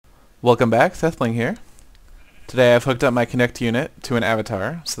Welcome back, Thethling here. Today I've hooked up my Kinect unit to an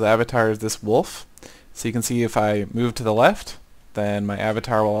avatar. So the avatar is this wolf. So you can see if I move to the left, then my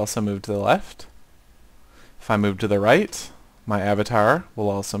avatar will also move to the left. If I move to the right, my avatar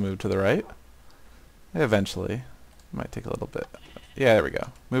will also move to the right. Eventually. Might take a little bit. Yeah, there we go.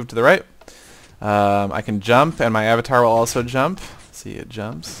 Move to the right. I can jump and my avatar will also jump. See, it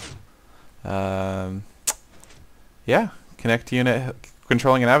jumps. Yeah, Kinect unit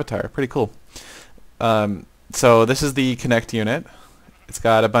controlling an avatar. Pretty cool. So this is the Kinect unit. It's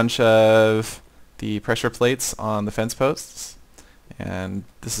got a bunch of the pressure plates on the fence posts. And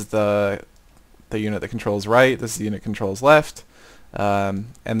this is the unit that controls right. This is the unit that controls left.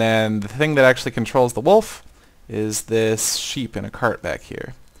 And then the thing that actually controls the wolf is this sheep in a cart back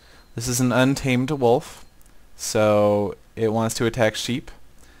here. This is an untamed wolf, so it wants to attack sheep.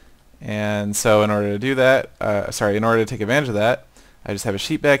 And so in order to do that, in order to take advantage of that, I just have a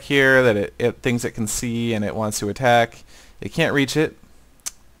sheep back here that it thinks it can see and it wants to attack. It can't reach it,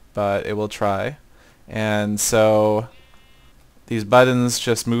 but it will try. And so these buttons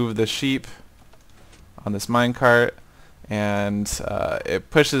just move the sheep on this minecart, and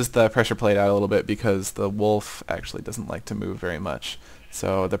it pushes the pressure plate out a little bit because the wolf actually doesn't like to move very much.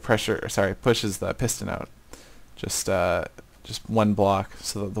 So the pushes the piston out just one block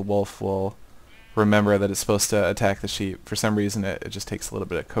so that the wolf will remember that it's supposed to attack the sheep. For some reason it just takes a little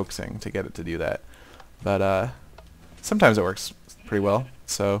bit of coaxing to get it to do that. But sometimes it works pretty well.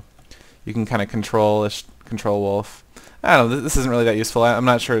 So you can kind of control wolf. I don't know, this isn't really that useful. I'm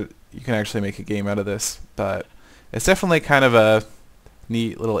not sure you can actually make a game out of this, but it's definitely kind of a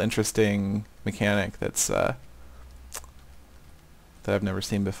neat little interesting mechanic that's that I've never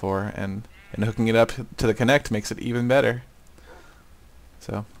seen before, and hooking it up to the Kinect makes it even better.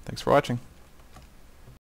 So, thanks for watching.